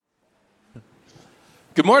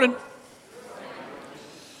Good morning.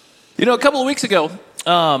 You know, a couple of weeks ago,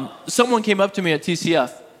 someone came up to me at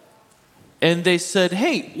TCF and they said,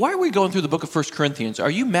 "Hey, why are we going through the book of 1 Corinthians? Are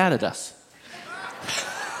you mad at us?"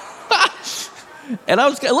 And I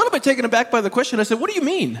was a little bit taken aback by the question. I said, "What do you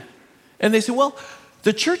mean?" And they said, "Well,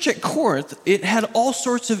 the church at Corinth, it had all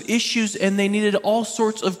sorts of issues and they needed all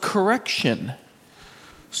sorts of correction.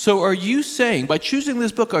 So are you saying, by choosing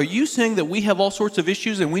this book, are you saying that we have all sorts of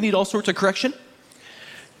issues and we need all sorts of correction?"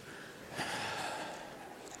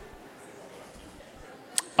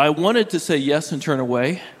 I wanted to say yes and turn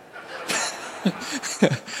away,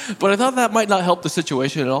 but I thought that might not help the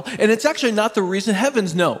situation at all. And it's actually not the reason.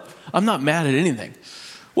 Heavens, no. I'm not mad at anything.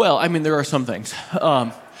 Well, I mean, there are some things,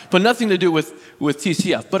 but nothing to do with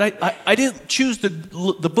TCF. But I didn't choose the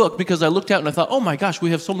book because I looked out and I thought, oh my gosh, we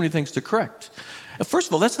have so many things to correct. And first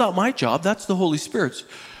of all, that's not my job. That's the Holy Spirit's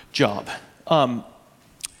job. And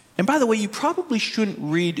by the way, you probably shouldn't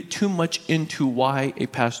read too much into why a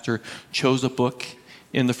pastor chose a book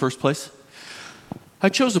in the first place. I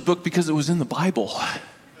chose a book because it was in the Bible.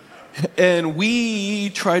 And we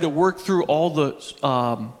try to work through all the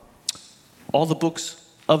books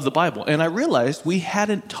of the Bible. And I realized we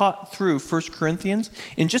hadn't taught through 1 Corinthians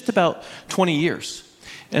in just about 20 years.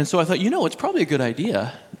 And so I thought, it's probably a good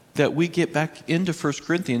idea that we get back into 1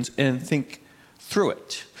 Corinthians and think through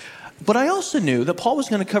it. But I also knew that Paul was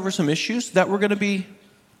going to cover some issues that were going to be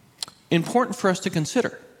important for us to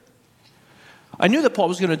consider. I knew that Paul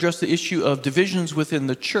was going to address the issue of divisions within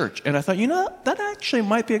the church. And I thought, that actually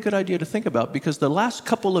might be a good idea to think about because the last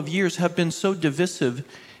couple of years have been so divisive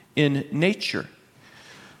in nature.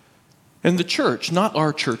 And the church, not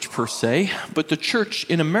our church per se, but the church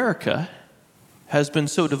in America has been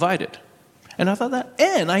so divided. And I thought that,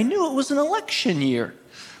 and I knew it was an election year,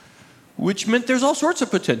 which meant there's all sorts of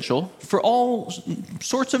potential for all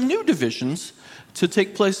sorts of new divisions to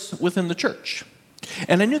take place within the church.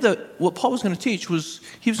 And I knew that what Paul was going to teach was,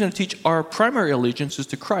 he was going to teach our primary allegiance is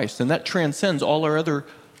to Christ, and that transcends all our other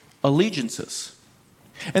allegiances.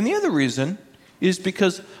 And the other reason is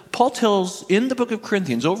because Paul tells in the book of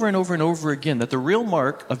Corinthians over and over and over again that the real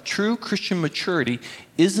mark of true Christian maturity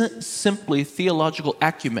isn't simply theological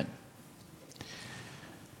acumen.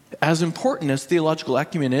 As important as theological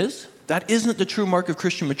acumen is, that isn't the true mark of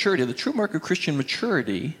Christian maturity. The true mark of Christian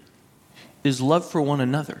maturity is love for one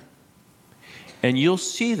another. And you'll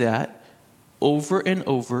see that over and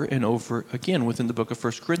over and over again within the book of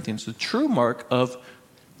 1 Corinthians. The true mark of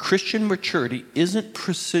Christian maturity isn't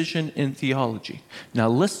precision in theology. Now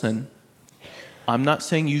listen, I'm not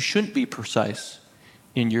saying you shouldn't be precise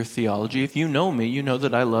in your theology. If you know me, you know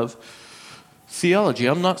that I love theology.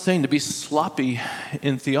 I'm not saying to be sloppy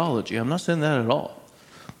in theology. I'm not saying that at all.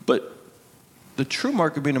 But the true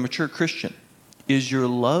mark of being a mature Christian is your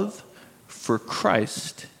love for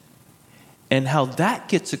Christ and how that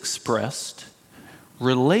gets expressed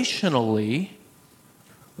relationally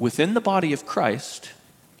within the body of Christ,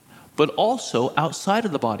 but also outside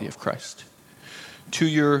of the body of Christ, to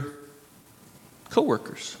your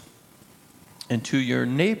coworkers and to your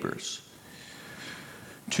neighbors,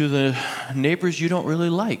 to the neighbors you don't really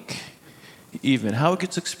like, even, how it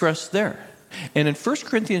gets expressed there. And in 1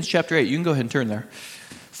 Corinthians chapter 8, you can go ahead and turn there.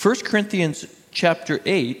 1 Corinthians chapter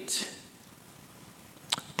 8,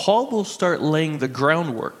 Paul will start laying the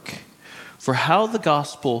groundwork for how the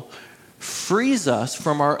gospel frees us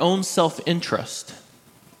from our own self-interest.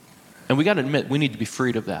 And we got to admit, we need to be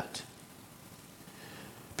freed of that.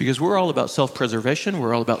 Because we're all about self-preservation,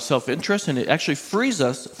 we're all about self-interest, and it actually frees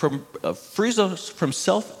us from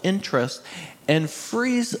self-interest and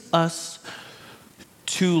frees us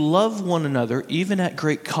to love one another even at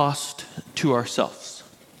great cost to ourselves.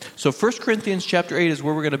 So 1 Corinthians chapter 8 is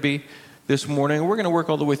where we're going to be this morning. We're going to work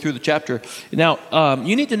all the way through the chapter. Now,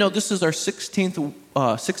 you need to know this is our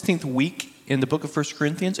 16th week in the book of 1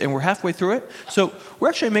 Corinthians, and we're halfway through it. So we're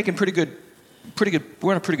actually making pretty good.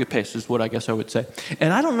 We're on a pretty good pace is what I guess I would say.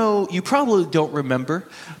 And I don't know, you probably don't remember,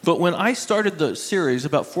 but when I started the series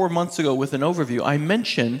about 4 months ago with an overview, I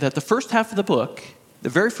mentioned that the first half of the book, the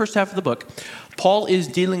very first half of the book, Paul is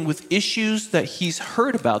dealing with issues that he's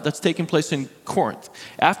heard about that's taking place in Corinth.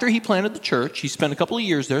 After he planted the church, he spent a couple of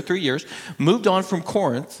years there, 3 years, moved on from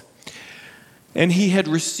Corinth, and he had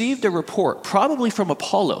received a report, probably from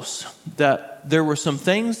Apollos, that there were some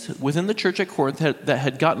things within the church at Corinth that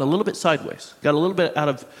had gotten a little bit sideways, got a little bit out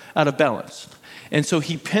of balance. And so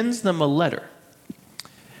he pens them a letter.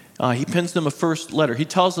 He pens them a first letter. He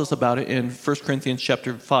tells us about it in 1 Corinthians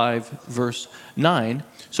chapter 5, verse 9.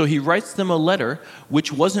 So he writes them a letter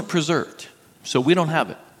which wasn't preserved. So we don't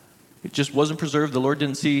have it. It just wasn't preserved. The Lord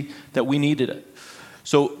didn't see that we needed it.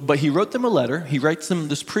 But he wrote them a letter. He writes them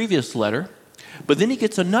this previous letter. But then he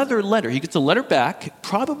gets another letter. He gets a letter back,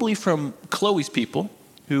 probably from Chloe's people,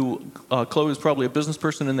 Chloe was probably a business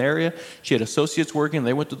person in the area. She had associates working.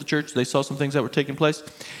 They went to the church. They saw some things that were taking place.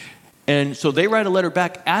 And so they write a letter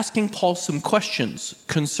back asking Paul some questions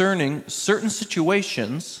concerning certain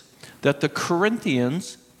situations that the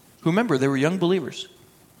Corinthians, who remember, they were young believers,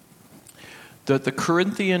 that the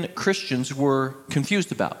Corinthian Christians were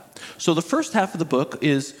confused about. So the first half of the book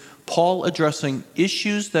is Paul addressing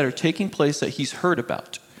issues that are taking place that he's heard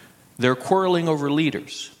about. They're quarreling over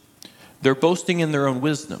leaders. They're boasting in their own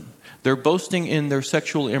wisdom. They're boasting in their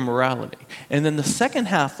sexual immorality. And then the second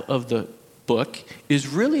half of the book is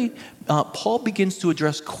really, Paul begins to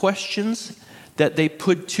address questions that they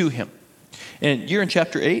put to him. And you're in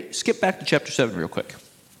chapter 8. Skip back to chapter 7 real quick.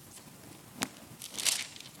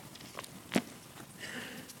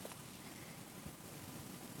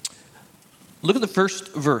 Look at the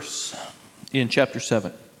first verse in chapter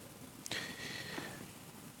 7.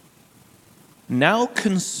 Now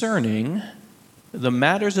concerning the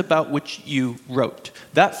matters about which you wrote.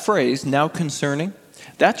 That phrase, now concerning,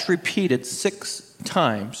 that's repeated 6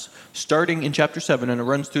 times, starting in chapter 7, and it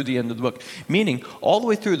runs through the end of the book. Meaning, all the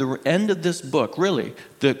way through the end of this book, really,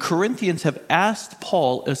 the Corinthians have asked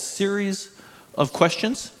Paul a series of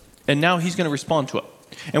questions, and now he's going to respond to it.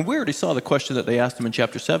 And we already saw the question that they asked him in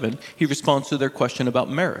chapter 7. He responds to their question about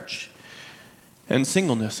marriage and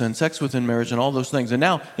singleness and sex within marriage and all those things. And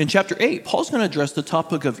now, in chapter 8, Paul's going to address the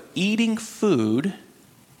topic of eating food.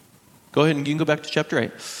 Go ahead and you can go back to chapter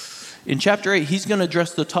 8. In chapter 8, he's going to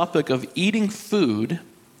address the topic of eating food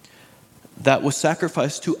that was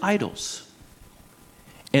sacrificed to idols.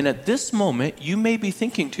 And at this moment, you may be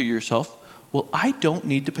thinking to yourself, well, I don't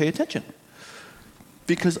need to pay attention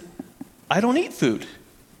because I don't eat food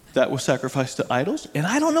that was sacrificed to idols, and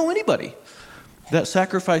I don't know anybody that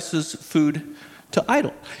sacrifices food to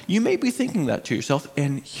idol. You may be thinking that to yourself,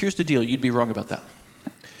 and here's the deal, you'd be wrong about that.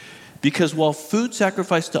 Because while food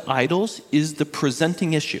sacrificed to idols is the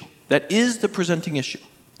presenting issue, that is the presenting issue,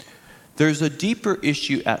 there's a deeper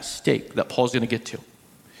issue at stake that Paul's going to get to.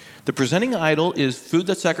 The presenting idol is food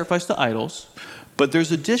that's sacrificed to idols, but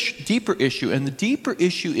there's a deeper issue, and the deeper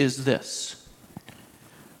issue is this.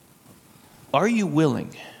 Are you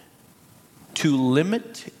willing to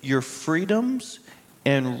limit your freedoms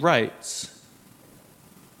and rights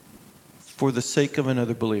for the sake of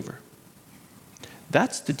another believer?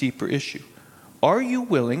 That's the deeper issue. Are you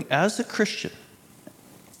willing, as a Christian,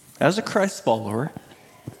 as a Christ follower,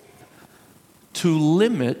 to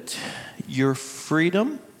limit your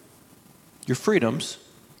freedoms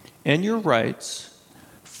and your rights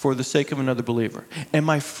for the sake of another believer? Am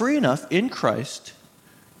I free enough in Christ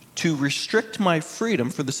to restrict my freedom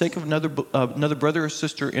for the sake of another brother or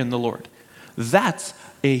sister in the Lord? That's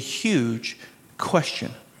a huge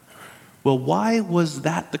question. Well, why was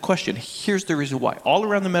that the question? Here's the reason why. All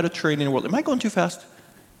around the Mediterranean world. Am I going too fast?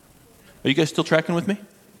 Are you guys still tracking with me?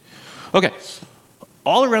 Okay.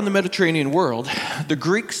 All around the Mediterranean world, the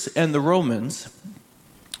Greeks and the Romans,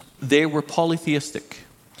 they were polytheistic,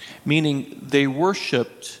 meaning they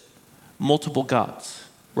worshipped multiple gods,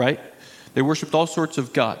 right? They worshipped all sorts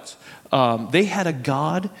of gods. They had a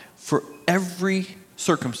god for every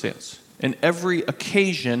circumstance and every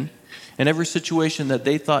occasion and every situation that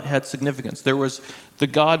they thought had significance. There was the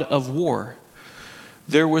god of war.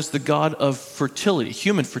 There was the god of fertility,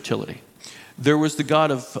 human fertility. There was the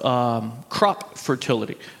god of crop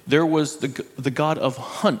fertility. There was the god of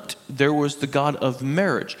hunt. There was the god of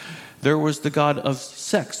marriage. There was the god of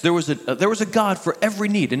sex. There was a god for every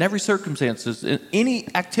need in every circumstances, in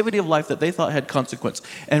any activity of life that they thought had consequence.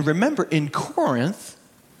 And remember, in Corinth,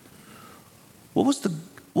 what was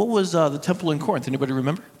the temple in Corinth? Anybody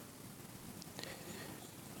remember?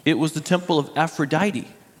 It was the temple of Aphrodite,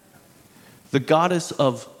 the goddess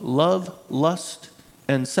of love, lust,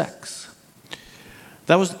 and sex.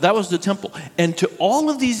 That was the temple. And to all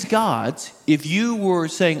of these gods, if you were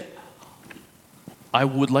saying, I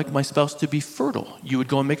would like my spouse to be fertile, you would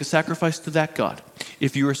go and make a sacrifice to that god.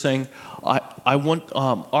 If you were saying, I want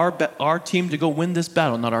our team to go win this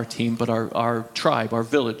battle, not our team, but our tribe, our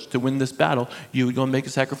village to win this battle, you would go and make a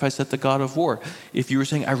sacrifice at the god of war. If you were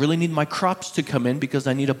saying, I really need my crops to come in because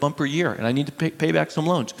I need a bumper year and I need to pay back some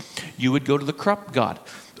loans, you would go to the crop god.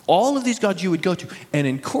 All of these gods you would go to. And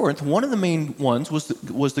in Corinth, one of the main ones was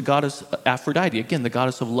the goddess Aphrodite. Again, the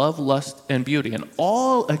goddess of love, lust, and beauty. And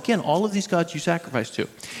all of these gods you sacrifice to.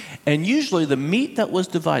 And usually the meat that was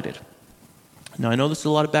divided. Now, I know this is a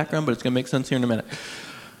lot of background, but it's going to make sense here in a minute.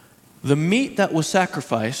 The meat that was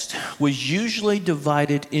sacrificed was usually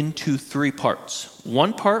divided into 3 parts.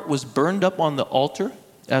 One part was burned up on the altar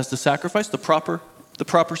as the sacrifice, the proper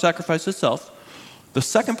sacrifice itself. The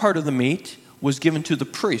second part of the meat was given to the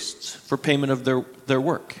priests for payment of their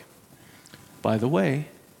work. By the way,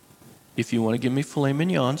 if you want to give me filet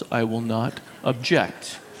mignons, I will not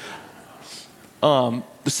object. The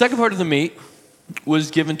second part of the meat was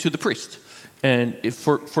given to the priest and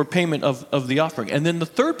for payment of the offering. And then the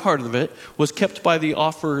third part of it was kept by the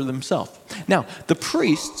offerer themselves. Now, the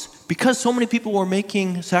priests, because so many people were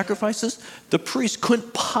making sacrifices, the priests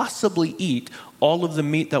couldn't possibly eat all of the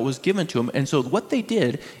meat that was given to them. And so what they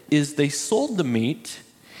did is they sold the meat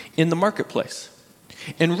in the marketplace.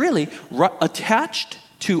 And really, attached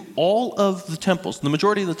to all of the temples, the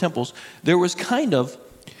majority of the temples, there was kind of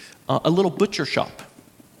a little butcher shop.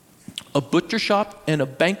 A butcher shop and a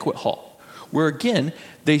banquet hall, where again,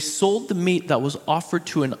 they sold the meat that was offered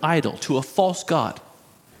to an idol, to a false god.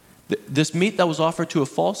 This meat that was offered to a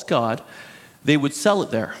false god, they would sell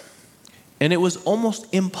it there. And it was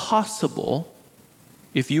almost impossible,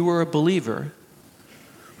 if you were a believer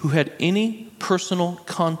who had any personal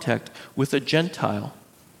contact with a Gentile,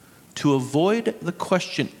 to avoid the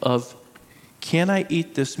question of, can I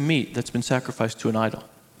eat this meat that's been sacrificed to an idol?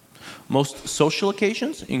 Most social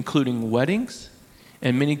occasions, including weddings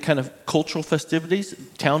and many kind of cultural festivities,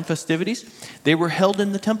 town festivities, they were held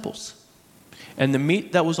in the temples. And the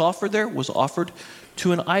meat that was offered there was offered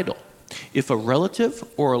to an idol. If a relative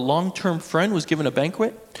or a long-term friend was given a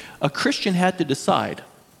banquet, a Christian had to decide.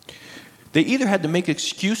 They either had to make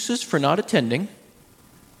excuses for not attending,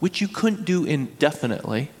 which you couldn't do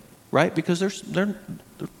indefinitely, right? Because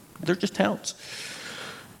they're just towns.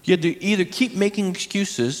 You had to either keep making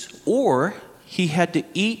excuses, or he had to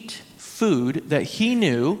eat food that he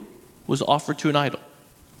knew was offered to an idol,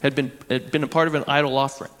 had been a part of an idol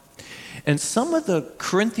offering. And some of the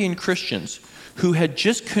Corinthian Christians who had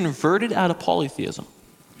just converted out of polytheism,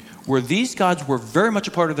 where these gods were very much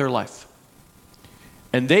a part of their life,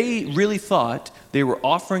 and they really thought they were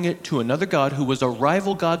offering it to another god who was a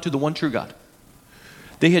rival god to the one true God.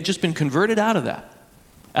 They had just been converted out of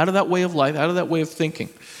that way of life, out of that way of thinking.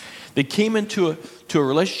 They came into a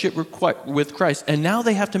relationship with Christ, and now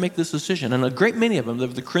they have to make this decision. And a great many of them,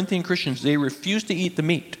 the Corinthian Christians, they refused to eat the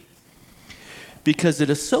meat because it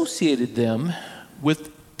associated them with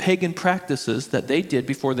pagan practices that they did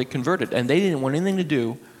before they converted, and they didn't want anything to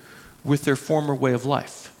do with their former way of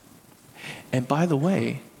life. And by the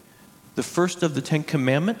way, the first of the 10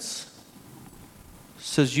 Commandments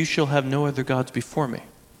says, "You shall have no other gods before me."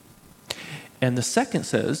 And the second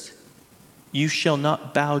says, "You shall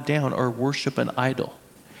not bow down or worship an idol."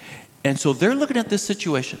 And so they're looking at this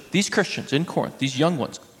situation, these Christians in Corinth, these young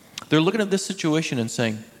ones, they're looking at this situation and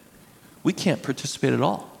saying, we can't participate at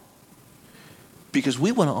all because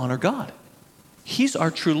we want to honor God. He's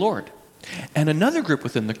our true Lord. And another group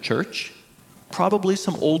within the church, probably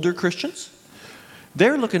some older Christians,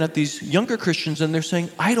 they're looking at these younger Christians and they're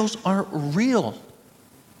saying, idols aren't real.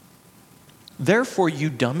 Therefore,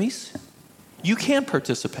 you dummies, you can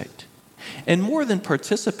participate. And more than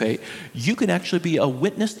participate, you can actually be a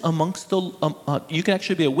witness amongst you can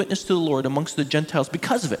actually be a witness to the Lord amongst the Gentiles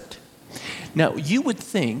because of it. Now, you would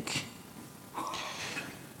think,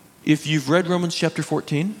 if you've read Romans chapter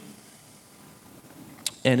 14,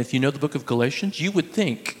 and if you know the book of Galatians, you would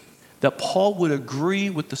think that Paul would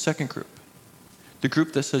agree with the second group. The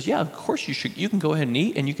group that says, yeah, of course you can go ahead and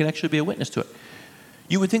eat, and you can actually be a witness to it.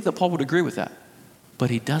 You would think that Paul would agree with that,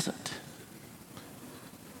 but he doesn't.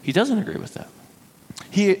 He doesn't agree with that.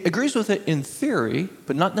 He agrees with it in theory,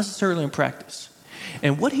 but not necessarily in practice.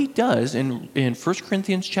 And what he does in 1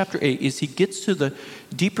 Corinthians chapter 8 is he gets to the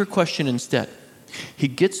deeper question instead. He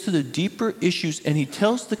gets to the deeper issues, and he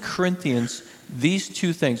tells the Corinthians these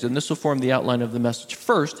two things, and this will form the outline of the message.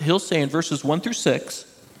 First, he'll say in verses 1 through 6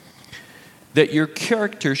 that your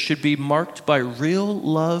character should be marked by real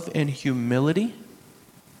love and humility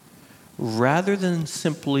rather than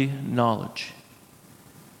simply knowledge.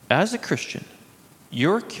 As a Christian,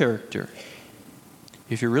 your character,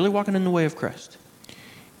 if you're really walking in the way of Christ,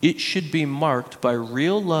 it should be marked by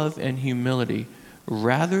real love and humility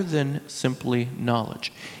rather than simply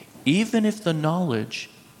knowledge, even if the knowledge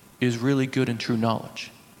is really good and true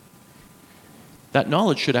knowledge. That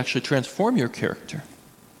knowledge should actually transform your character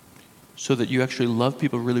so that you actually love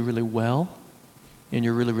people really, really well and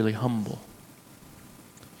you're really, really humble.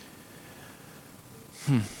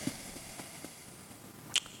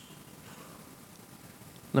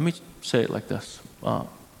 Let me say it like this.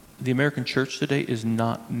 The American church today is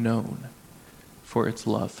not known for its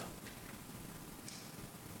love.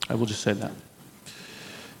 I will just say that.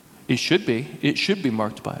 It should be. It should be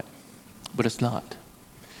marked by it. But it's not.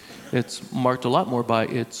 It's marked a lot more by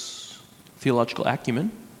its theological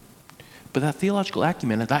acumen. But that theological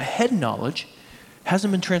acumen, that head knowledge,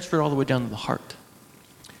 hasn't been transferred all the way down to the heart.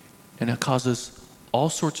 And it causes all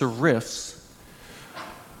sorts of rifts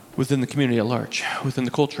within the community at large, within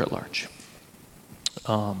the culture at large.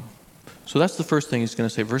 So that's the first thing he's going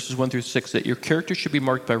to say, verses 1 through 6, that your character should be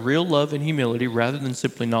marked by real love and humility rather than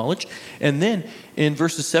simply knowledge. And then in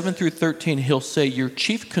verses 7 through 13, he'll say your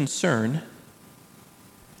chief concern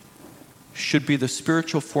should be the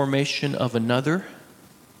spiritual formation of another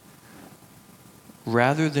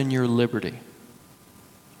rather than your liberty.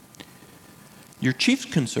 Your chief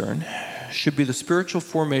concern should be the spiritual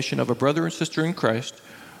formation of a brother and sister in Christ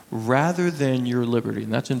rather than your liberty.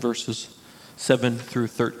 And that's in verses 7 through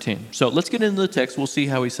 13. So let's get into the text. We'll see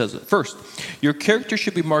how he says it. First, your character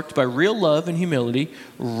should be marked by real love and humility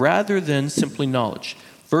rather than simply knowledge.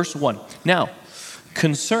 Verse 1. Now,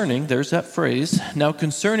 concerning, there's that phrase, now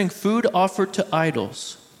concerning food offered to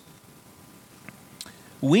idols,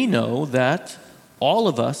 we know that all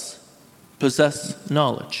of us possess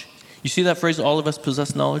knowledge. You see that phrase, all of us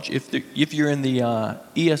possess knowledge? If you're in the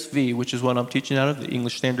ESV, which is what I'm teaching out of, the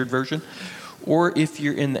English Standard Version, or if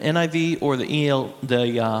you're in the NIV or the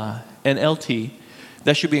NLT,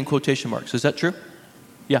 that should be in quotation marks. Is that true?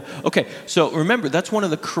 Yeah. Okay. So remember, that's one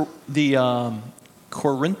of the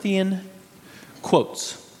Corinthian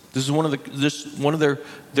quotes. This is one of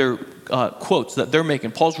their quotes that they're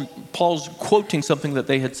making. Paul's quoting something that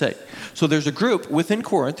they had said. So there's a group within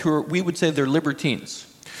Corinth who we would say they're libertines,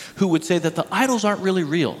 who would say that the idols aren't really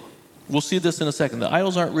real. We'll see this in a second. The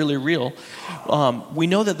idols aren't really real. We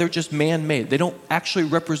know that they're just man-made. They don't actually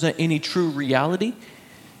represent any true reality.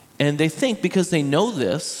 And they think, because they know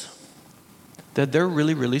this, that they're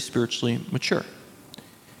really, really spiritually mature.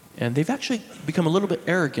 And they've actually become a little bit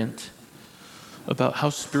arrogant about how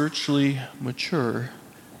spiritually mature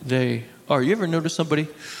they are. You ever notice somebody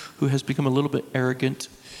who has become a little bit arrogant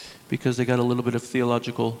because they got a little bit of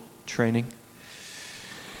theological training?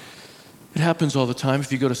 It happens all the time.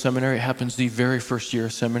 If you go to seminary, it happens the very first year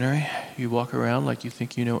of seminary. You walk around like you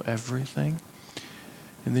think you know everything.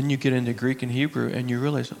 And then you get into Greek and Hebrew and you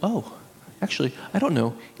realize, oh, actually, I don't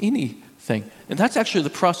know anything. And that's actually the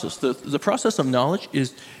process. The process of knowledge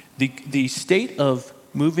is the state of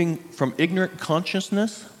moving from ignorant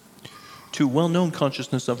consciousness to well-known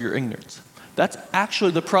consciousness of your ignorance. That's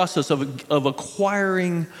actually the process of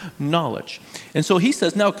acquiring knowledge. And so he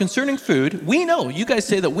says, now concerning food, we know, you guys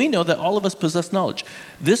say that we know that all of us possess knowledge.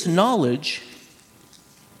 This knowledge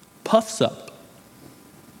puffs up,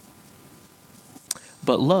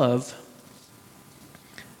 but love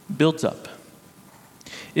builds up.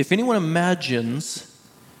 If anyone imagines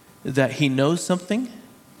that he knows something,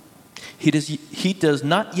 he does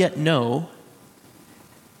not yet know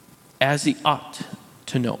as he ought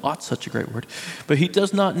to know. Ought's such a great word. But he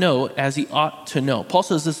does not know as he ought to know. Paul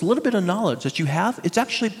says this little bit of knowledge that you have, it's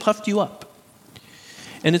actually puffed you up.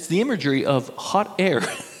 And it's the imagery of hot air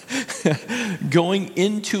going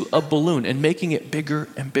into a balloon and making it bigger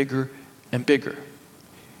and bigger and bigger.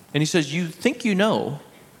 And he says, you think you know,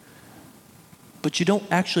 but you don't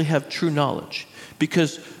actually have true knowledge.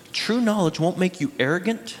 Because true knowledge won't make you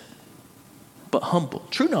arrogant, but humble.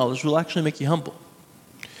 True knowledge will actually make you humble.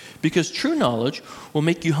 Because true knowledge will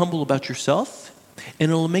make you humble about yourself,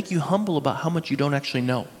 and it will make you humble about how much you don't actually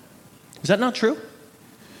know. Is that not true?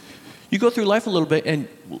 You go through life a little bit, and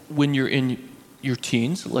when you're in your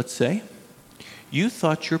teens, let's say, you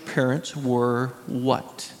thought your parents were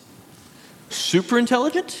what? Super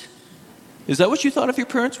intelligent? Is that what you thought of your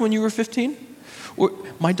parents when you were 15? Or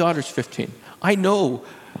my daughter's 15. I know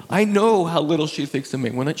how little she thinks of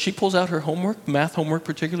me. When she pulls out her homework, math homework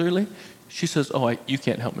particularly, she says, oh, you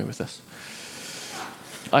can't help me with this.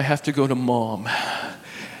 I have to go to mom.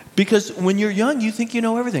 Because when you're young, you think you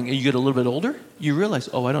know everything. And you get a little bit older, you realize,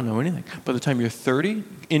 oh, I don't know anything. By the time you're 30,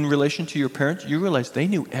 in relation to your parents, you realize they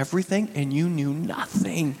knew everything and you knew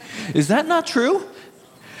nothing. Is that not true?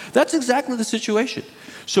 That's exactly the situation.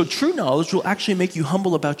 So true knowledge will actually make you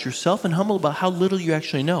humble about yourself and humble about how little you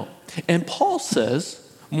actually know. And Paul says,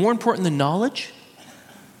 more important than knowledge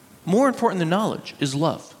is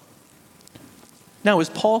love. Now,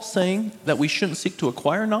 is Paul saying that we shouldn't seek to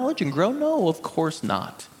acquire knowledge and grow? No, of course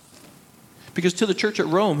not. Because to the church at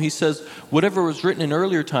Rome, he says, whatever was written in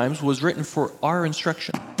earlier times was written for our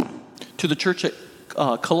instruction. To the church at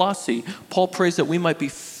Colossae, Paul prays that we might be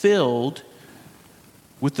filled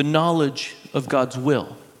with the knowledge of God's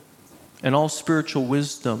will and all spiritual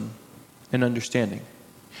wisdom and understanding.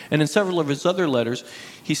 And in several of his other letters,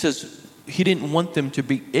 he says he didn't want them to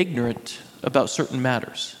be ignorant about certain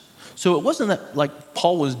matters. So it wasn't that like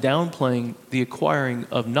Paul was downplaying the acquiring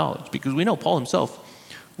of knowledge, because we know Paul himself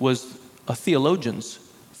was a theologian's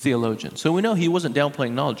theologian. So we know he wasn't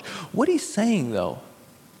downplaying knowledge. What he's saying, though,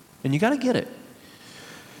 and you got to get it,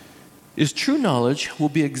 is true knowledge will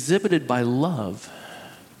be exhibited by love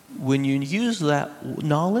when you use that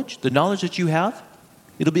knowledge, the knowledge that you have.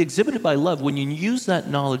 It'll be exhibited by love when you use that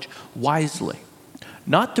knowledge wisely,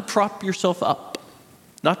 not to prop yourself up,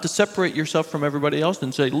 not to separate yourself from everybody else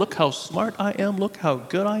and say, look how smart I am, look how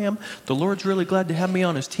good I am, the Lord's really glad to have me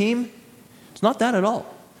on his team. It's not that at all.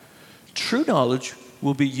 True knowledge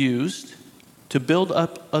will be used to build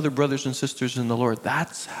up other brothers and sisters in the Lord.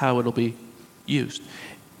 That's how it'll be used.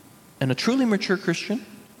 And a truly mature Christian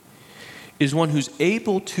is one who's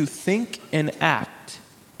able to think and act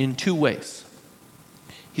in two ways.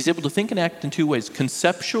 He's able to think and act in two ways,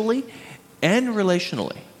 conceptually and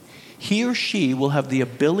relationally. He or she will have the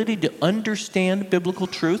ability to understand biblical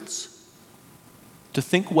truths, to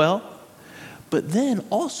think well, but then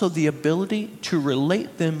also the ability to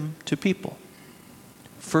relate them to people.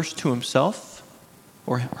 First to himself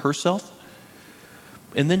or herself,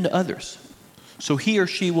 and then to others. So he or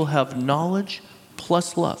she will have knowledge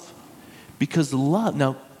plus love. Because love,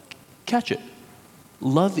 now catch it,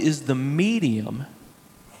 love is the medium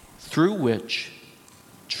through which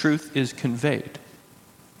truth is conveyed.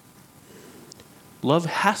 Love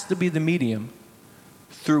has to be the medium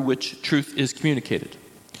through which truth is communicated.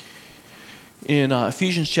 In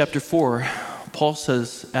Ephesians chapter 4, Paul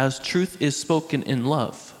says, as truth is spoken in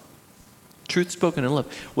love. Truth spoken in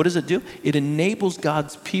love. What does it do? It enables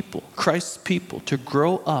God's people, Christ's people, to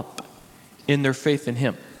grow up in their faith in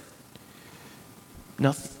him.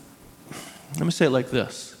 Now, let me say it like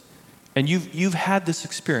this. And you've had this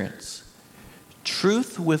experience.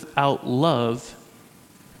 Truth without love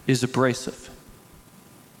is abrasive.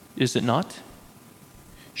 Is it not?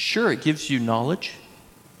 Sure, it gives you knowledge,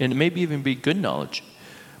 and it may even be good knowledge,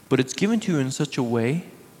 but it's given to you in such a way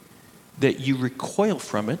that you recoil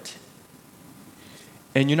from it,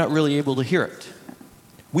 and you're not really able to hear it.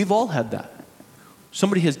 We've all had that.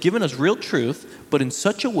 Somebody has given us real truth, but in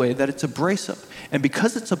such a way that it's abrasive. And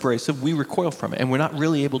because it's abrasive, we recoil from it, and we're not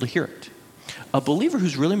really able to hear it. A believer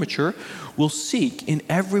who's really mature will seek in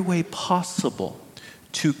every way possible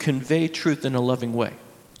to convey truth in a loving way.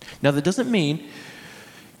 Now, that doesn't mean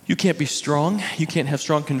you can't be strong, you can't have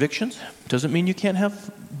strong convictions. Doesn't mean you can't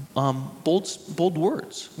have bold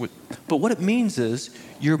words. But what it means is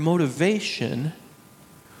your motivation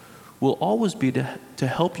will always be to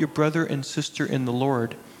help your brother and sister in the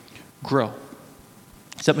Lord grow.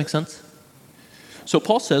 Does that make sense? So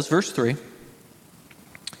Paul says, verse 3,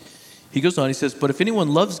 he goes on, he says, but if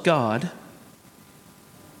anyone loves God,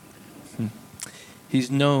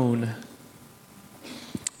 he's known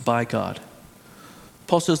by God.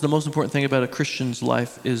 Paul says the most important thing about a Christian's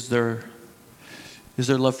life is their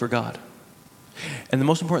love for God. And the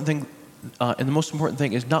most important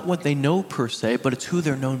thing is not what they know per se, but it's who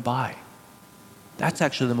they're known by. That's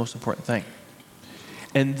actually the most important thing.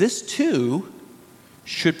 And this too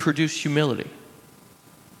should produce humility.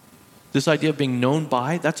 This idea of being known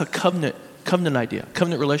by, that's a covenant idea,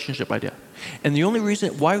 covenant relationship idea. And the only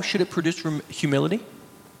reason, why should it produce humility?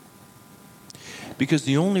 Because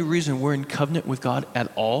the only reason we're in covenant with God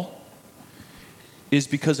at all is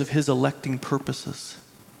because of his electing purposes.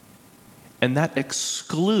 And that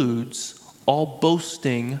excludes all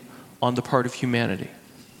boasting on the part of humanity.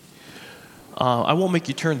 I won't make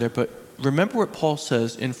you turn there, but remember what Paul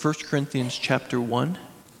says in 1 Corinthians chapter 1,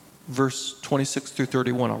 verse 26 through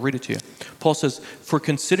 31. I'll read it to you. Paul says, for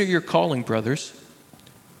consider your calling, brothers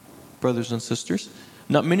and sisters.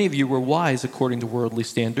 Not many of you were wise according to worldly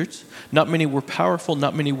standards. Not many were powerful,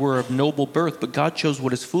 not many were of noble birth, but God chose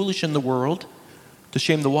what is foolish in the world to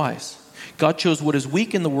shame the wise. God chose what is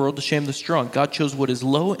weak in the world to shame the strong. God chose what is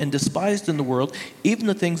low and despised in the world, even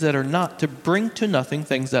the things that are not, to bring to nothing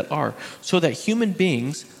things that are, so that human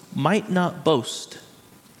beings might not boast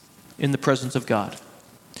in the presence of God.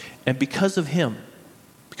 And because of him,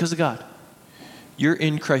 because of God, you're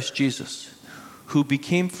in Christ Jesus, who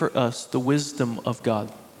became for us the wisdom of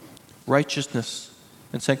God, righteousness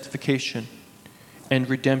and sanctification and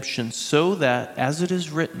redemption, so that, as it is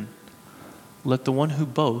written, let the one who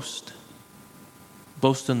boast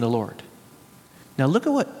in the Lord. Now look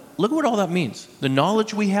at what all that means. The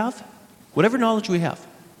knowledge we have, whatever knowledge we have,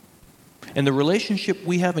 and the relationship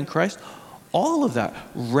we have in Christ, all of that,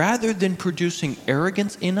 rather than producing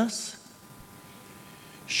arrogance in us,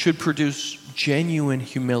 should produce genuine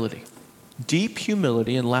humility, deep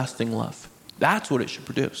humility and lasting love. That's what it should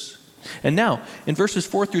produce. And now, in verses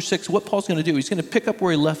 4 through 6, what Paul's going to do, he's going to pick up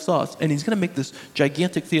where he left off, and he's going to make this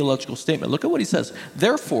gigantic theological statement. Look at what he says.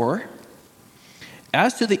 Therefore,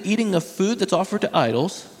 as to the eating of food that's offered to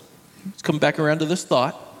idols, let's come back around to this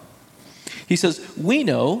thought. He says, we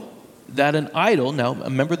know that an idol, now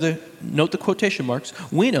remember note the quotation marks,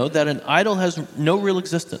 we know that an idol has no real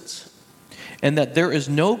existence, and that there is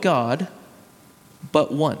no God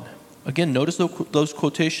but one. Again, notice those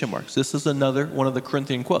quotation marks. This is another one of the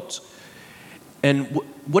Corinthian quotes. And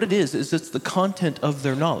what it is it's the content of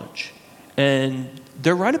their knowledge. And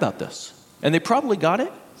they're right about this. And they probably got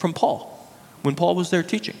it from Paul, when Paul was there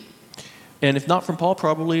teaching. And if not from Paul,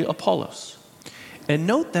 probably Apollos. And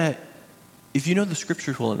note that if you know the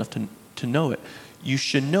scriptures well enough to know it, you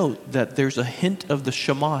should note that there's a hint of the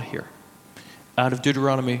Shema here out of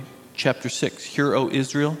Deuteronomy chapter 6. Hear, O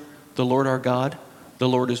Israel, the Lord our God, the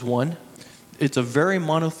Lord is one. It's a very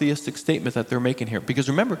monotheistic statement that they're making here. Because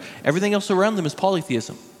remember, everything else around them is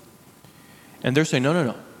polytheism. And they're saying,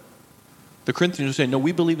 no. The Corinthians are saying, no,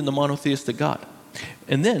 we believe in the monotheistic God.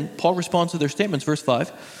 And then Paul responds to their statements, verse 5.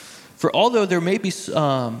 For although there may be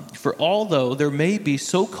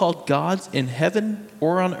so-called gods in heaven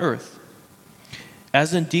or on earth,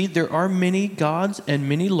 as indeed there are many gods and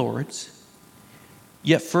many lords,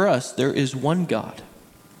 yet for us there is one God,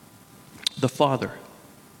 the Father,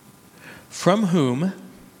 from whom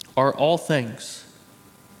are all things,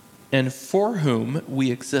 and for whom we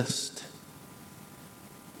exist,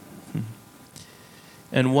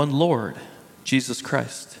 and one Lord, Jesus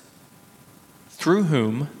Christ, through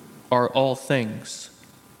whom are all things,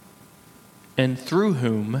 and through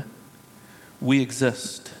whom we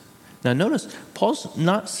exist. Now notice, Paul's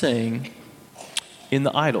not saying in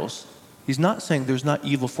the idols, he's not saying there's not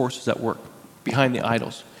evil forces at work behind the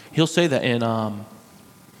idols. He'll say that in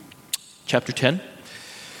chapter 10.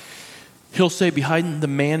 He'll say behind the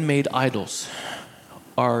man-made idols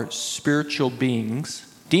are spiritual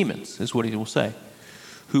beings, demons is what he will say,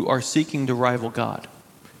 who are seeking to rival God.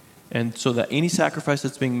 And so that any sacrifice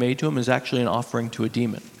that's being made to him is actually an offering to a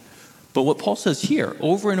demon. But what Paul says here,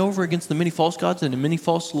 over and over against the many false gods and the many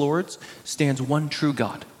false lords, stands one true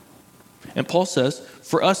God. And Paul says,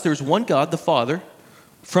 for us there's one God, the Father,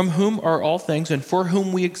 from whom are all things and for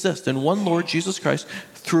whom we exist, and one Lord, Jesus Christ,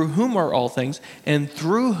 through whom are all things and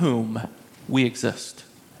through whom we exist.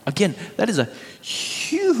 Again, that is a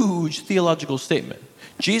huge theological statement.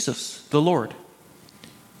 Jesus, the Lord,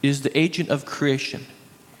 is the agent of creation.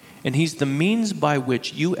 And he's the means by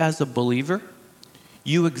which you as a believer,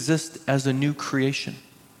 you exist as a new creation.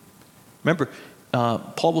 Remember,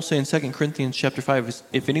 Paul will say in 2 Corinthians chapter 5,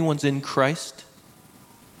 if anyone's in Christ,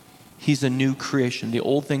 he's a new creation. The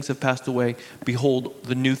old things have passed away. Behold,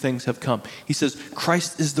 the new things have come. He says,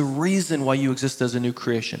 Christ is the reason why you exist as a new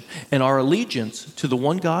creation. And our allegiance to the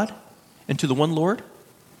one God and to the one Lord,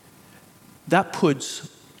 that puts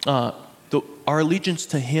our allegiance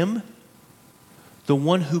to him, the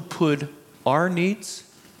one who put our needs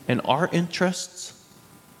and our interests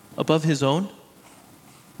above his own.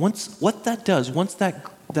 Once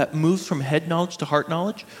that moves from head knowledge to heart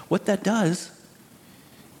knowledge, what that does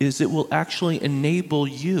is it will actually enable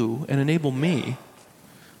you and enable me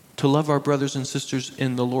to love our brothers and sisters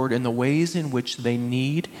in the Lord in the ways in which they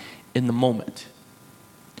need in the moment.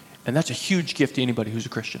 And that's a huge gift to anybody who's a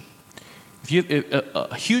Christian.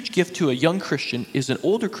 A huge gift to a young Christian is an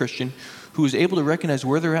older Christian who is able to recognize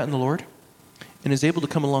where they're at in the Lord and is able to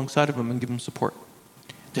come alongside of them and give them support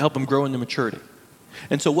to help them grow into maturity.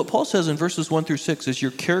 And so what Paul says in verses 1 through 6 is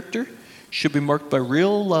your character should be marked by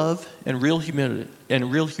real love and real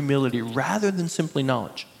humility rather than simply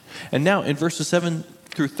knowledge. And now in verses 7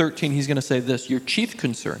 through 13, he's going to say this: your chief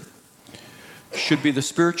concern should be the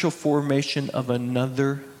spiritual formation of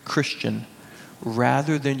another Christian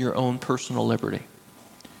rather than your own personal liberty.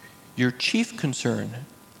 Your chief concern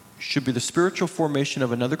should be the spiritual formation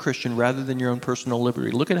of another Christian rather than your own personal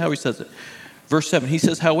liberty. Look at how he says it. Verse 7, he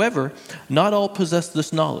says, however, not all possess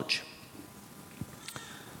this knowledge,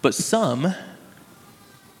 but some,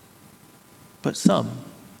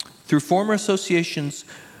 through former associations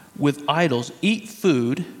with idols, eat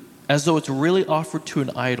food as though it's really offered to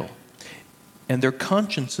an idol. And their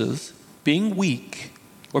consciences, being weak,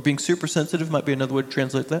 or being super sensitive might be another way to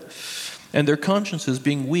translate that, and their consciences,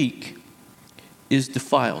 being weak, is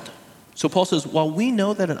defiled. So Paul says, while we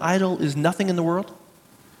know that an idol is nothing in the world,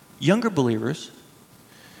 younger believers,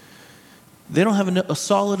 they don't have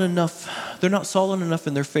they're not solid enough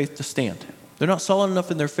in their faith to stand. They're not solid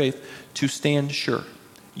enough in their faith to stand sure.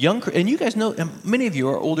 And you guys know, and many of you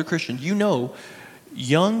are older Christians, you know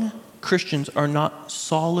young Christians are not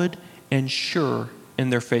solid and sure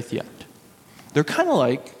in their faith yet. They're kind of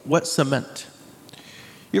like wet cement.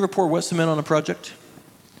 You ever pour wet cement on a project?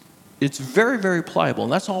 It's very, very pliable,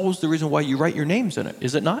 and that's always the reason why you write your names in it,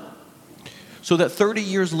 is it not? So that 30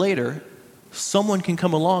 years later, someone can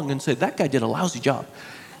come along and say, that guy did a lousy job.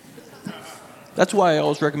 That's why I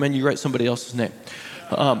always recommend you write somebody else's name.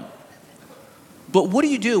 But what do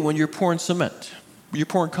you do when you're pouring cement? You're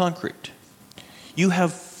pouring concrete. You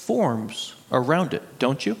have forms around it,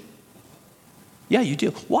 don't you? Yeah, you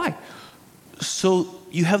do. Why? So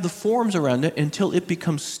you have the forms around it until it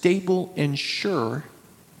becomes stable and sure,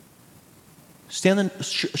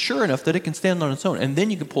 sure enough that it can stand on its own, and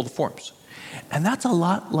then you can pull the forms. And that's a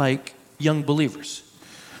lot like young believers.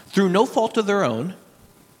 Through no fault of their own,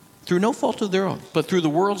 but through the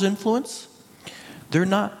world's influence, they're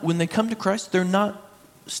not, when they come to Christ, they're not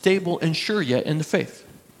stable and sure yet in the faith.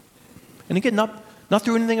 And again, not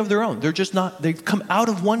through anything of their own. They're just not, they've come out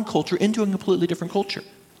of one culture into a completely different culture.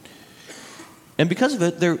 And because of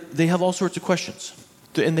it, they have all sorts of questions.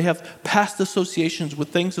 And they have past associations with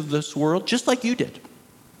things of this world, just like you did.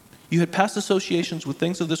 You had past associations with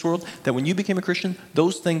things of this world that when you became a Christian,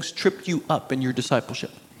 those things tripped you up in your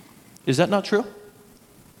discipleship. Is that not true?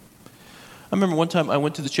 I remember one time I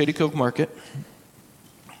went to the Shady Cove Market,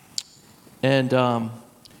 and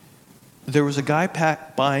there was a guy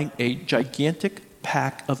buying a gigantic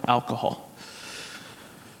pack of alcohol.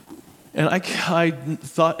 And I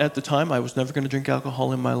thought at the time I was never going to drink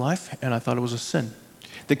alcohol in my life, and I thought it was a sin.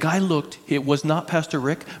 The guy looked, it was not Pastor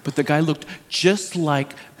Rick, but the guy looked just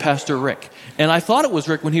like Pastor Rick. And I thought it was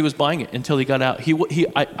Rick when he was buying it until he got out.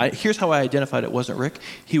 Here's how I identified it wasn't Rick.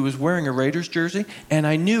 He was wearing a Raiders jersey, and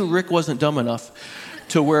I knew Rick wasn't dumb enough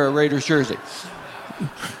to wear a Raiders jersey.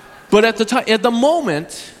 But at the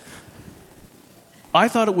moment, I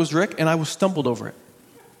thought it was Rick, and I was stumbled over it.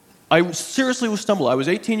 I seriously was stumbled. I was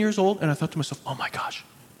 18 years old, and I thought to myself, oh my gosh,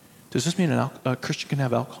 does this mean a Christian can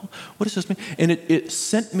have alcohol? What does this mean? And it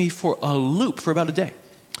sent me for a loop for about a day.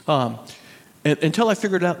 Until I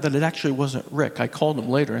figured out that it actually wasn't Rick. I called him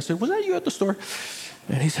later. I said, was that you at the store?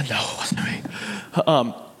 And he said, no, it wasn't me.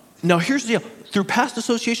 Now, here's the deal. Through past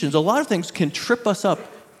associations, a lot of things can trip us up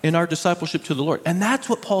in our discipleship to the Lord. And that's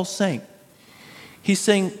what Paul's saying. He's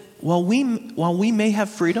saying, while we may have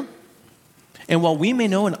freedom, and while we may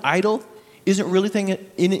know an idol isn't really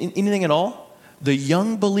anything at all, the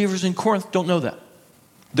young believers in Corinth don't know that.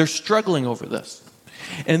 They're struggling over this.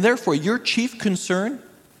 And therefore, your chief concern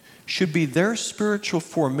should be their spiritual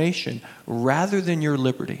formation rather than your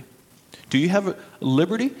liberty. Do you have a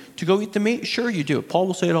liberty to go eat the meat? Sure you do. Paul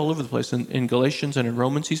will say it all over the place in Galatians and in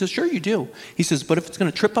Romans. He says, sure you do. He says, but if it's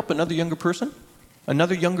going to trip up another younger person,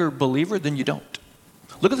 another younger believer, then you don't.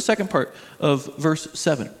 Look at the second part of verse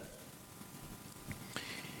 7.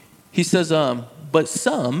 He says, but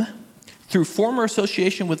some, through former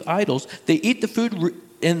association with idols, they eat the food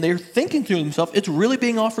and they're thinking to themselves, it's really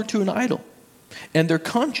being offered to an idol. And their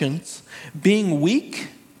conscience, being weak,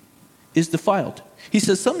 is defiled. He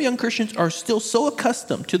says some young Christians are still so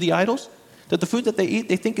accustomed to the idols that the food that they eat,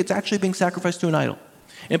 they think it's actually being sacrificed to an idol.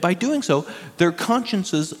 And by doing so, their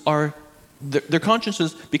consciences,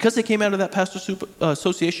 because they came out of that past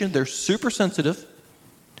association, they're super sensitive.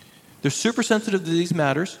 They're super sensitive to these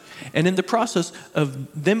matters, and in the process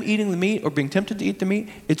of them eating the meat or being tempted to eat the meat,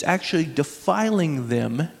 it's actually defiling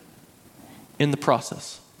them in the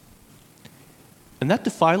process. And that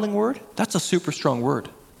defiling word, that's a super strong word.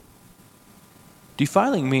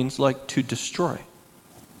 Defiling means like to destroy.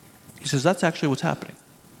 He says that's actually what's happening.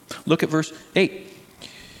 Look at verse 8.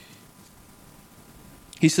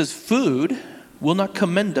 He says, food will not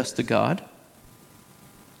commend us to God.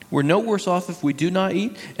 We're no worse off if we do not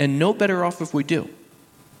eat, and no better off if we do.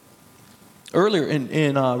 Earlier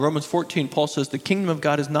in Romans 14, Paul says, the kingdom of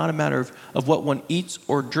God is not a matter of what one eats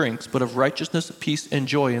or drinks, but of righteousness, peace, and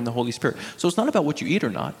joy in the Holy Spirit. So it's not about what you eat or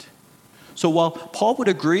not. So while Paul would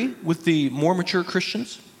agree with the more mature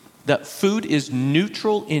Christians that food is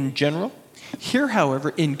neutral in general, here,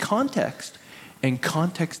 however, in context, and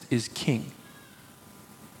context is king.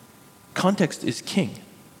 Context is king.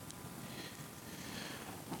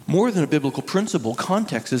 More than a biblical principle,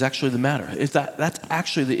 context is actually the matter. That's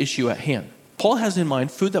actually the issue at hand. Paul has in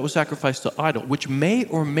mind food that was sacrificed to idol, which may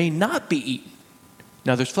or may not be eaten.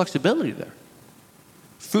 Now, there's flexibility there.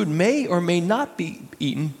 Food may or may not be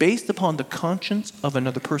eaten based upon the conscience of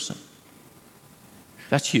another person.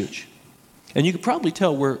 That's huge. And you can probably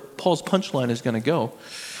tell where Paul's punchline is going to go.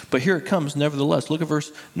 But here it comes, nevertheless. Look at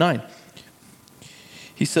verse 9.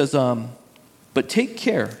 He says, but take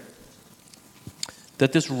care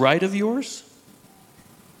that this right of yours,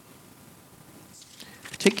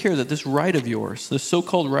 this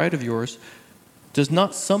so-called right of yours, does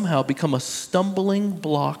not somehow become a stumbling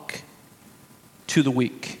block to the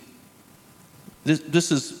weak.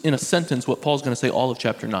 This is, in a sentence, what Paul's going to say all of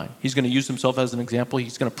chapter 9. He's going to use himself as an example.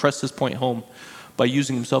 He's going to press this point home by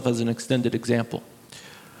using himself as an extended example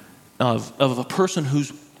of a person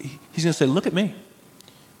he's going to say, look at me.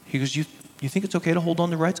 He goes, you think it's okay to hold on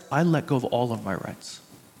to rights? I let go of all of my rights.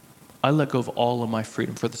 I let go of all of my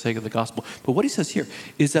freedom for the sake of the gospel. But what he says here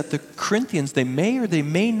is that the Corinthians, they may or they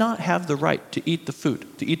may not have the right to eat the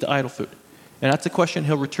food, to eat the idol food. And that's a question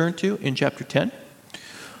he'll return to in chapter 10.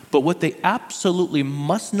 But what they absolutely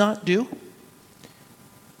must not do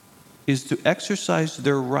is to exercise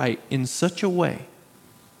their right in such a way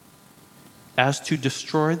as to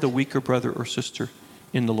destroy the weaker brother or sister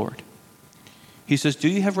in the Lord. He says, do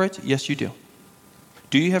you have rights? Yes, you do.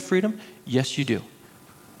 Do you have freedom? Yes, you do.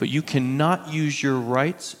 But you cannot use your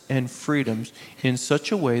rights and freedoms in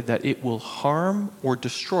such a way that it will harm or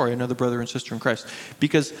destroy another brother and sister in Christ.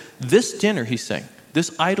 Because this dinner, he's saying,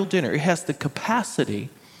 this idol dinner, it has the capacity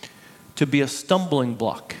to be a stumbling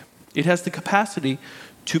block. It has the capacity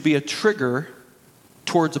to be a trigger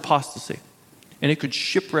towards apostasy. And it could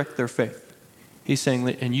shipwreck their faith. He's saying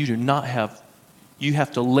that, and you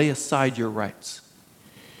have to lay aside your rights.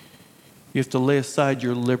 You have to lay aside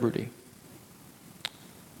your liberty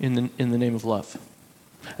in the name of love.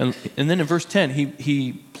 And then in verse 10,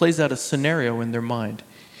 he plays out a scenario in their mind.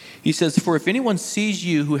 He says, for if anyone sees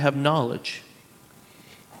you who have knowledge,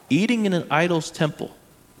 eating in an idol's temple,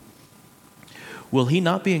 will he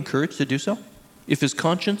not be encouraged to do so? If his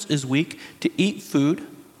conscience is weak, to eat food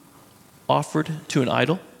offered to an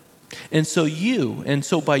idol? And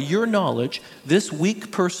so by your knowledge, this weak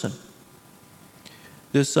person,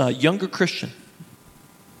 this younger Christian,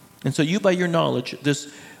 and so you by your knowledge,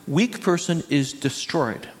 this weak person is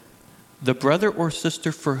destroyed, the brother or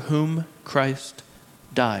sister for whom Christ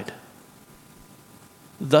died.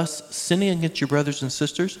 Thus, sinning against your brothers and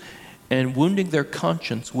sisters and wounding their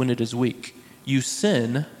conscience when it is weak, you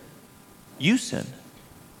sin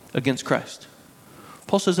against Christ.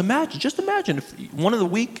 Paul says, just imagine if one of the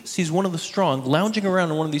weak sees one of the strong lounging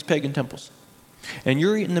around in one of these pagan temples. And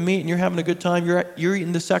you're eating the meat and you're having a good time. You're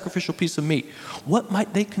eating the sacrificial piece of meat. What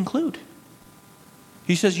might they conclude?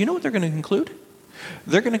 He says, you know what they're going to conclude?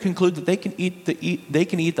 They're going to conclude that they can eat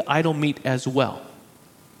the idol meat as well.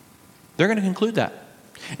 They're going to conclude that.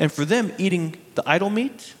 And for them, eating the idol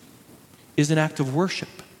meat is an act of worship.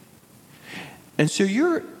 And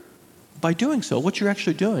so by doing so, what you're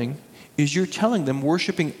actually doing is you're telling them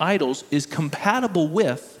worshiping idols is compatible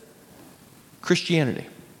with Christianity.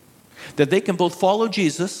 That they can both follow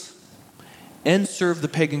Jesus and serve the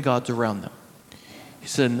pagan gods around them. He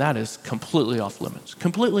said, and that is completely off limits.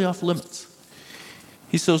 Completely off limits.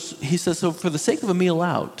 He says, so for the sake of a meal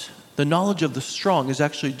out, the knowledge of the strong is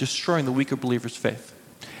actually destroying the weaker believer's faith.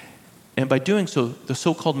 And by doing so, the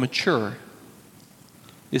so-called mature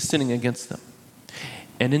is sinning against them.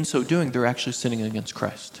 And in so doing, they're actually sinning against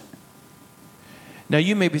Christ. Now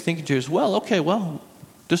you may be thinking to yourself,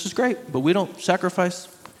 this is great, but we don't sacrifice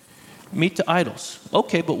meat to idols.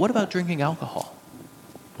 Okay, but what about drinking alcohol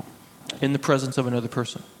in the presence of another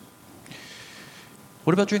person?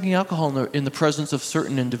 What about drinking alcohol in the presence of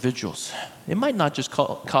certain individuals? It might not just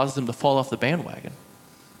cause them to fall off the bandwagon.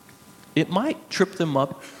 It might trip them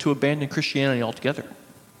up to abandon Christianity altogether.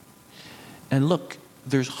 And look,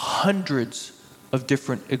 there's hundreds of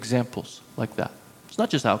different examples like that. It's not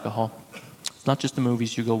just alcohol. It's not just the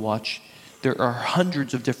movies you go watch. There are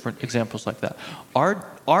hundreds of different examples like that.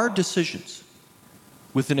 Our decisions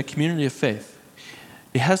within a community of faith,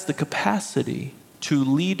 it has the capacity to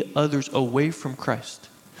lead others away from Christ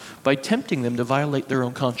by tempting them to violate their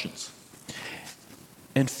own conscience.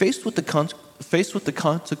 And faced with the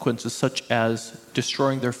consequences such as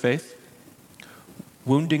destroying their faith,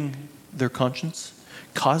 wounding their conscience,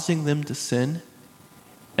 causing them to sin,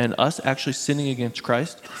 and us actually sinning against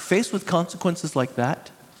Christ, faced with consequences like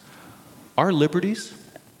that, our liberties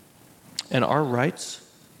and our rights,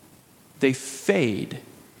 they fade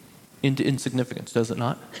into insignificance, does it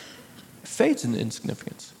not? It fades into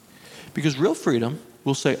insignificance. Because real freedom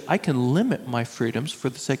will say, I can limit my freedoms for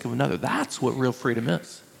the sake of another. That's what real freedom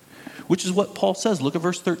is. Which is what Paul says. Look at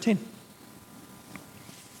verse 13.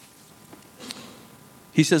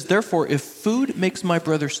 He says, therefore, if food makes my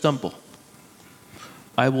brother stumble,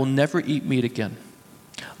 I will never eat meat again,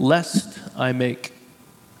 lest I make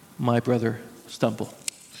my brother stumble.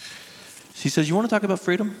 He says, you want to talk about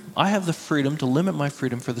freedom? I have the freedom to limit my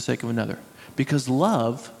freedom for the sake of another. Because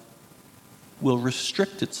love will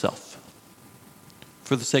restrict itself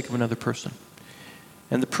for the sake of another person.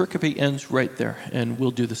 And the pericope ends right there, and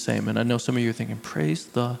we'll do the same. And I know some of you are thinking, praise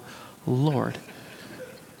the Lord.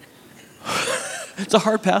 It's a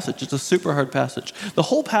hard passage. It's a super hard passage. The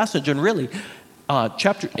whole passage, and really,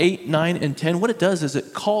 chapter 8, 9, and 10, what it does is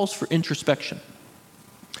it calls for introspection.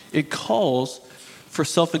 It calls for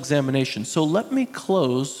self-examination. So let me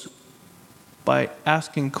close by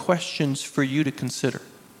asking questions for you to consider.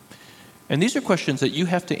 And these are questions that you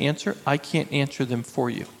have to answer. I can't answer them for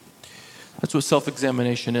you. That's what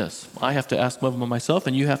self-examination is. I have to ask them of myself,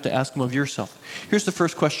 and you have to ask them of yourself. Here's the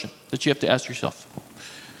first question that you have to ask yourself.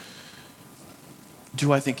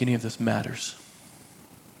 Do I think any of this matters?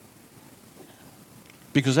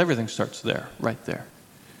 Because everything starts there, right there.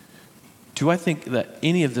 Do I think that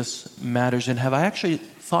any of this matters, and have I actually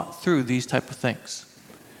thought through these type of things?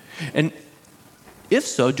 And if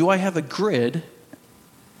so, do I have a grid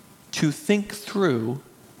to think through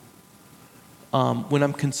when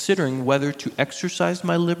I'm considering whether to exercise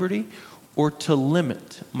my liberty or to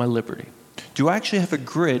limit my liberty? Do I actually have a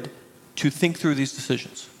grid to think through these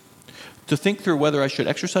decisions? To think through whether I should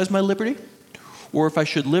exercise my liberty or if I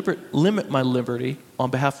should limit my liberty on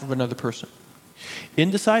behalf of another person. In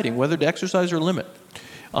deciding whether to exercise or limit,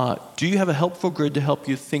 do you have a helpful grid to help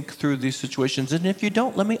you think through these situations? And if you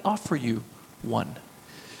don't, let me offer you one.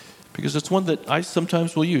 Because it's one that I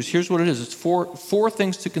sometimes will use. Here's what it is. It's four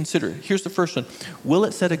things to consider. Here's the first one. Will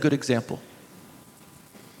it set a good example?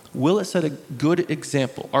 Will it set a good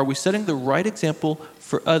example? Are we setting the right example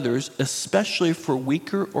for others, especially for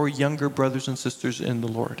weaker or younger brothers and sisters in the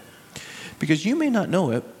Lord? Because you may not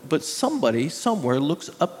know it, but somebody somewhere looks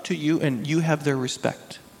up to you and you have their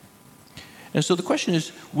respect. And so the question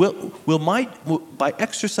is, by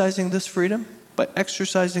exercising this freedom, by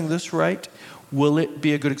exercising this right, will it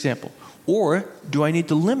be a good example? Or do I need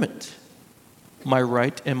to limit my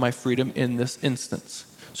right and my freedom in this instance?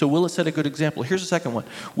 So will it set a good example? Here's the second one.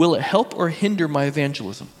 Will it help or hinder my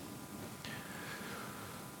evangelism?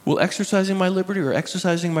 Will exercising my liberty or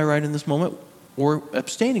exercising my right in this moment or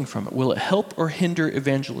abstaining from it, will it help or hinder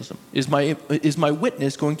evangelism? Is my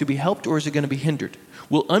witness going to be helped or is it going to be hindered?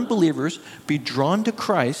 Will unbelievers be drawn to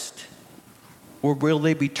Christ or will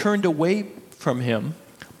they be turned away from him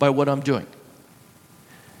by what I'm doing?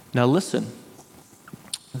 Now listen,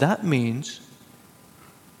 that means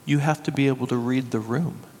you have to be able to read the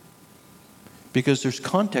room. Because there's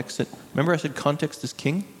context remember I said context is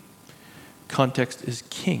king? Context is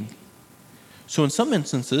king. So in some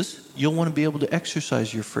instances, you'll want to be able to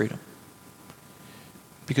exercise your freedom.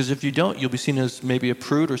 Because if you don't, you'll be seen as maybe a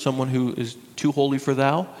prude or someone who is too holy for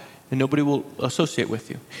thou, and nobody will associate with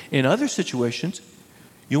you. In other situations,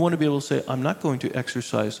 you want to be able to say, I'm not going to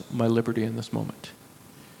exercise my liberty in this moment.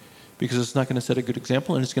 Because it's not going to set a good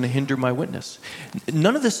example and it's going to hinder my witness.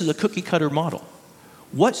 None of this is a cookie cutter model.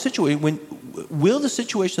 Will the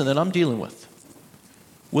situation that I'm dealing with,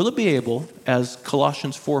 will it be able, as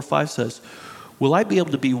Colossians 4:5 says, will I be able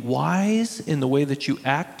to be wise in the way that you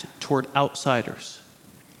act toward outsiders,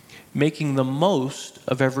 making the most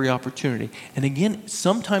of every opportunity? And again,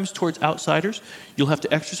 sometimes towards outsiders, you'll have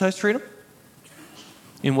to exercise freedom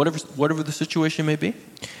in whatever the situation may be.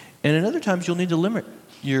 And in other times, you'll need to limit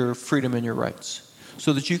your freedom and your rights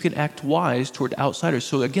so that you can act wise toward outsiders.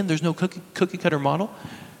 So again, there's no cookie cutter model.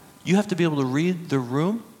 You have to be able to read the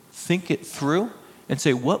room, think it through, and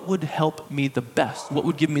say, what would help me the best? What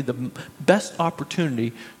would give me the best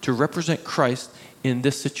opportunity to represent Christ in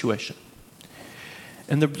this situation?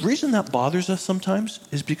 And the reason that bothers us sometimes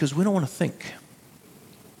is because we don't want to think.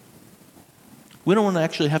 We don't want to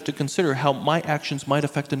actually have to consider how my actions might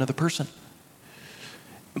affect another person.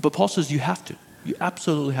 But Paul says you have to. You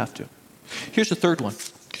absolutely have to. Here's the third one.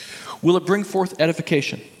 Will it bring forth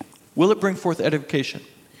edification? Will it bring forth edification?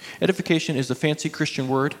 Edification is a fancy Christian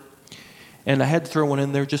word. And I had to throw one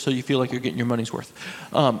in there just so you feel like you're getting your money's worth.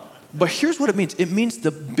 But here's what it means. It means the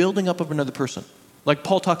building up of another person. Like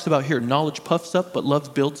Paul talks about here, knowledge puffs up, but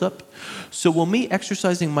love builds up. So will me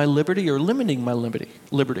exercising my liberty or limiting my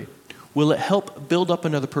liberty, will it help build up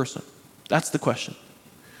another person? That's the question.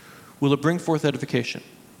 Will it bring forth edification?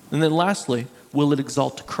 And then lastly, will it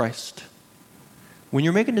exalt Christ? When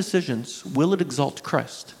you're making decisions, will it exalt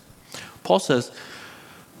Christ? Paul says,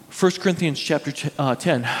 1 Corinthians chapter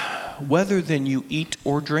 10, whether then you eat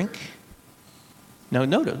or drink. Now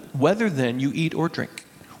note, whether then you eat or drink,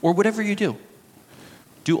 or whatever you do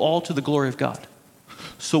all to the glory of God.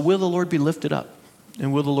 So will the Lord be lifted up,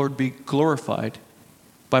 and will the Lord be glorified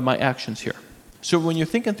by my actions here? So when you're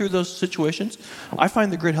thinking through those situations, I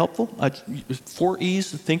find the grid helpful. 4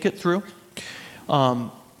 E's, think it through.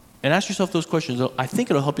 And ask yourself those questions. I think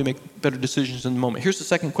it'll help you make better decisions in the moment. Here's the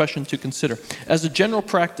second question to consider. As a general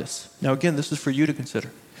practice, now again, this is for you to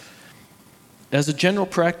consider. As a general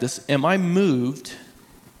practice, am I moved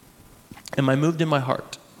in my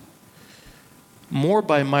heart more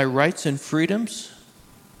by my rights and freedoms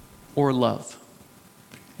or love?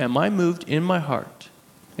 Am I moved in my heart?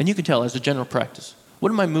 And you can tell as a general practice,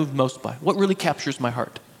 what am I moved most by? What really captures my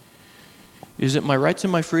heart? Is it my rights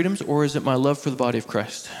and my freedoms, or is it my love for the body of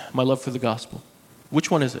Christ, my love for the gospel?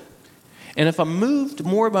 Which one is it? And if I'm moved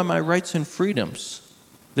more by my rights and freedoms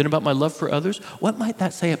than about my love for others, what might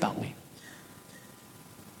that say about me?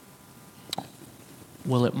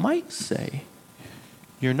 Well, it might say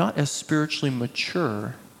you're not as spiritually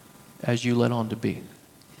mature as you let on to be.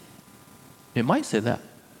 It might say that.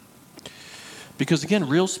 Because again,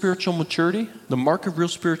 real spiritual maturity, the mark of real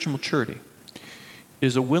spiritual maturity,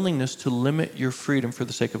 is a willingness to limit your freedom for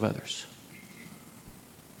the sake of others.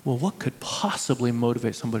 Well, what could possibly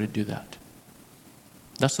motivate somebody to do that?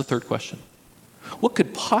 That's the third question. What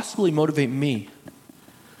could possibly motivate me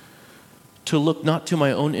to look not to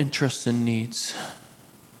my own interests and needs,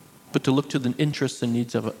 but to look to the interests and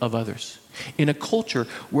needs of others? In a culture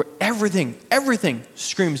where everything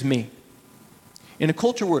screams me. In a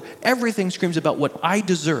culture where everything screams about what I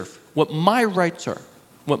deserve, what my rights are,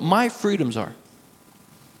 what my freedoms are,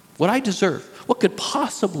 what I deserve. What could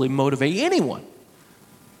possibly motivate anyone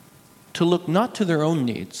to look not to their own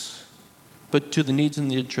needs, but to the needs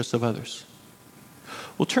and the interests of others?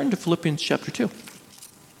 Well, turn to Philippians chapter 2.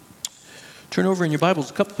 Turn over in your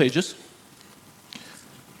Bibles a couple pages.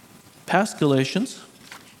 Past Galatians,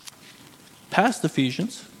 past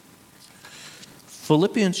Ephesians,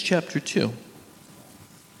 Philippians chapter 2.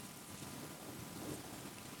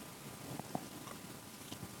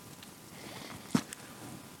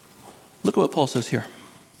 Look at what Paul says here.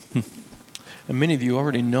 And many of you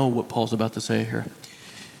already know what Paul's about to say here.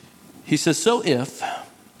 He says, so if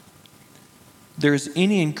there is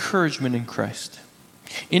any encouragement in Christ,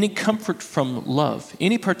 any comfort from love,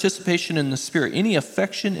 any participation in the Spirit, any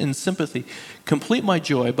affection and sympathy, complete my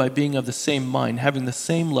joy by being of the same mind, having the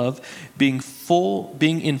same love, being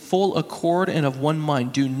in full accord and of one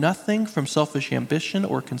mind. Do nothing from selfish ambition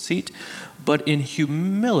or conceit, but in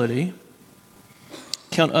humility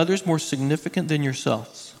count others more significant than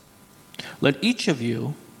yourselves. Let each of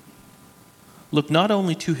you look not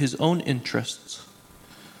only to his own interests,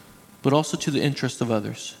 but also to the interests of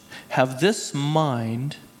others. Have this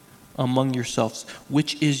mind among yourselves,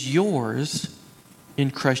 which is yours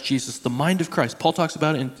in Christ Jesus. The mind of Christ. Paul talks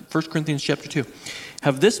about it in 1 Corinthians chapter 2.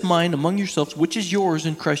 Have this mind among yourselves, which is yours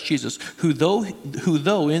in Christ Jesus, who though he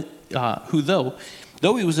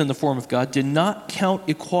was in the form of God, did not count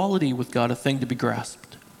equality with God a thing to be grasped,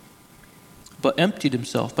 but emptied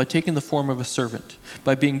himself by taking the form of a servant.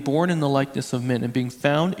 By being born in the likeness of men and being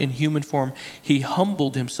found in human form, he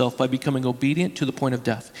humbled himself by becoming obedient to the point of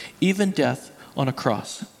death, even death on a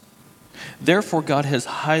cross. Therefore God has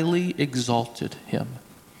highly exalted him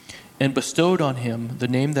and bestowed on him the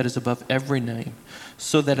name that is above every name,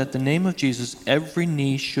 so that at the name of Jesus every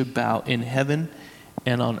knee should bow in heaven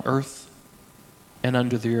and on earth and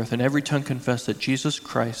under the earth, and every tongue confess that Jesus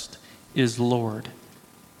Christ is Lord,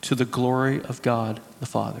 to the glory of God the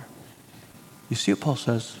Father. You see what Paul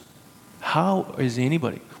says? How is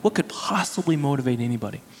anybody, what could possibly motivate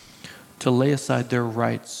anybody to lay aside their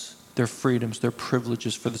rights, their freedoms, their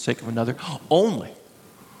privileges for the sake of another? Only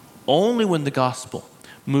when the gospel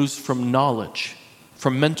moves from knowledge,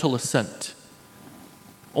 from mental assent,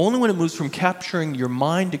 only when it moves from capturing your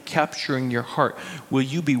mind to capturing your heart will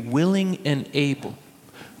you be willing and able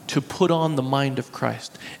to put on the mind of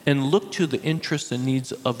Christ and look to the interests and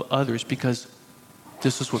needs of others, because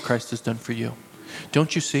this is what Christ has done for you.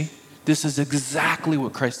 Don't you see? This is exactly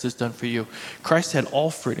what Christ has done for you. Christ had all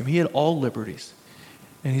freedom. He had all liberties.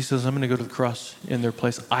 And he says, I'm going to go to the cross in their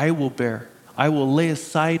place. I will lay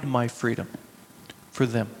aside my freedom for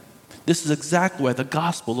them. This is exactly why the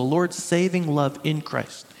gospel, the Lord's saving love in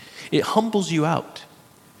Christ, it humbles you out.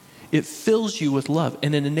 It fills you with love,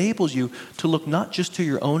 and it enables you to look not just to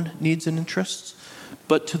your own needs and interests,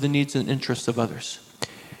 but to the needs and interests of others.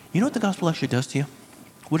 You know what the gospel actually does to you?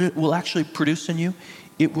 What it will actually produce in you?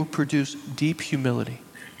 It will produce deep humility.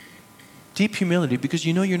 Deep humility, because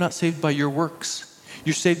you know you're not saved by your works.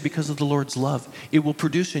 You're saved because of the Lord's love. It will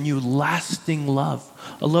produce in you lasting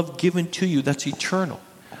love, a love given to you that's eternal.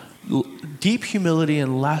 Deep humility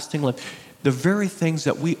and lasting love. The very things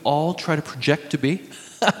that we all try to project to be,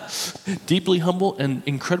 deeply humble and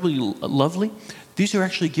incredibly lovely, these are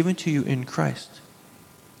actually given to you in Christ.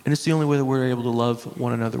 And it's the only way that we're able to love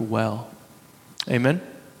one another well. Amen?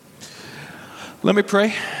 Let me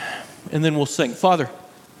pray, and then we'll sing. Father,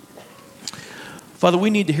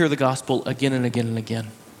 we need to hear the gospel again and again and again.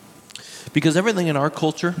 Because everything in our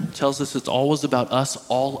culture tells us it's always about us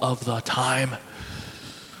all of the time.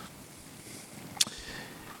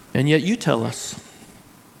 And yet you tell us,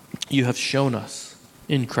 you have shown us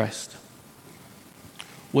in Christ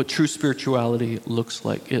what true spirituality looks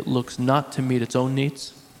like. It looks not to meet its own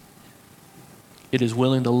needs. It is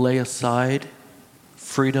willing to lay aside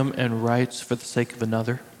freedom and rights for the sake of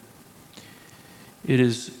another. It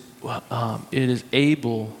is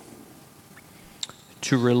able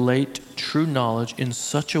to relate true knowledge in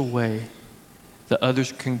such a way that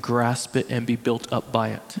others can grasp it and be built up by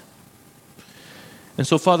it. And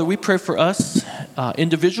so, Father, we pray for us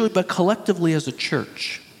individually, but collectively as a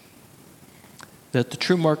church, that the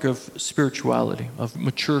true mark of spirituality, of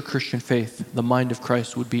mature Christian faith, the mind of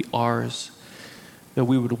Christ, would be ours, that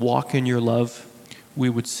we would walk in your love, we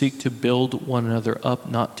would seek to build one another up,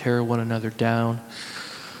 not tear one another down,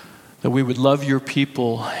 that we would love your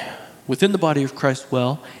people within the body of Christ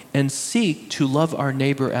well, and seek to love our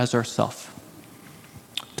neighbor as ourselves,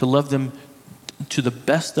 to love them to the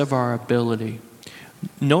best of our ability,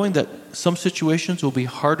 knowing that some situations will be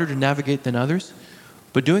harder to navigate than others,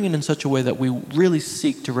 but doing it in such a way that we really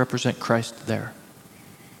seek to represent Christ there.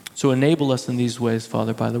 So enable us in these ways,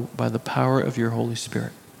 Father, by the power of your Holy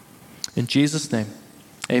Spirit. In Jesus' name,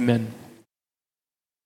 amen.